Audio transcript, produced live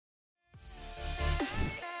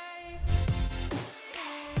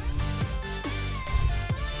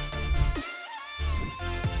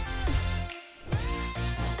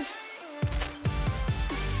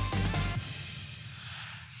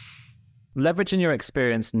leveraging your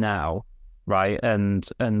experience now, right? And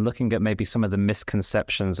looking at maybe some of the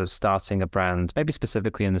misconceptions of starting a brand, maybe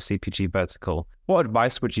specifically in the CPG vertical, what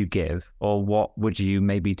advice would you give, or what would you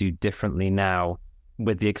maybe do differently now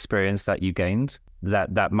with the experience that you gained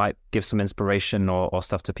that might give some inspiration or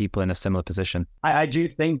stuff to people in a similar position? I do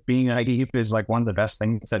think being naive is like one of the best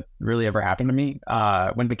things that really ever happened to me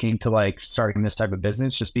when it came to like starting this type of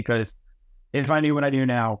business, just because if I knew what I do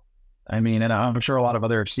now, I mean, and I'm sure a lot of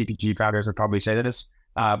other CPG founders would probably say this,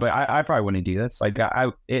 but I probably wouldn't do this. Like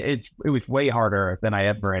it was way harder than I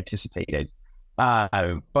ever anticipated.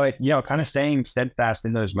 But, you know, kind of staying steadfast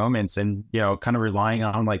in those moments and, you know, kind of relying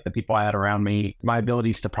on like the people I had around me, my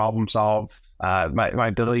abilities to problem solve, my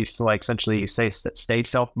abilities to like essentially stay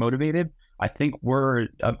self-motivated, I think were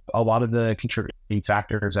a lot of the contributing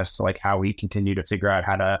factors as to like how we continue to figure out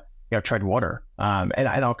how to, you know, tread water. And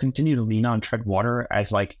I'll continue to lean on tread water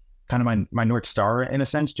as like kind of my North Star in a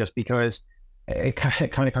sense, just because it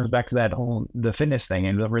kind of comes back to that whole, the fitness thing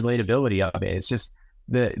and the relatability of it. It's just,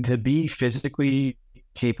 to be physically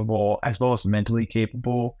capable as well as mentally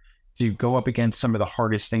capable to go up against some of the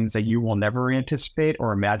hardest things that you will never anticipate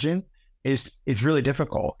or imagine is really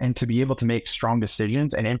difficult. And to be able to make strong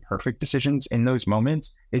decisions and imperfect decisions in those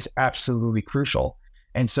moments is absolutely crucial.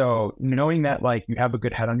 And so knowing that like you have a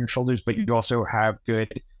good head on your shoulders, but you also have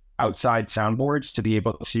good outside soundboards to be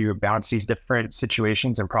able to bounce these different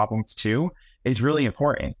situations and problems too is really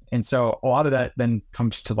important. And so a lot of that then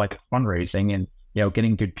comes to like fundraising and, you know,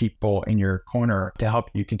 getting good people in your corner to help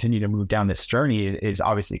you continue to move down this journey is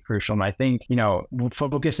obviously crucial. And I think, you know,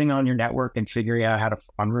 focusing on your network and figuring out how to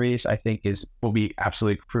fundraise, I think will be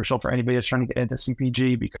absolutely crucial for anybody that's trying to get into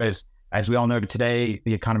CPG, because as we all know today,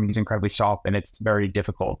 the economy is incredibly soft and it's very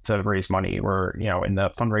difficult to raise money. We're, you know, in the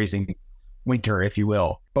fundraising winter, if you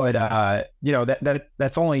will. But, you know,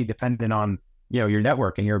 that's only dependent on, you know, your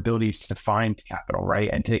network and your abilities to find capital, right?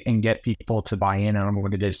 And get people to buy in on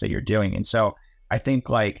what it is that you're doing. And so I think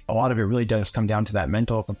like a lot of it really does come down to that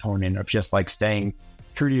mental component of just like staying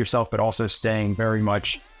true to yourself, but also staying very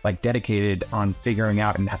much like dedicated on figuring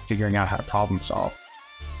out how to problem solve.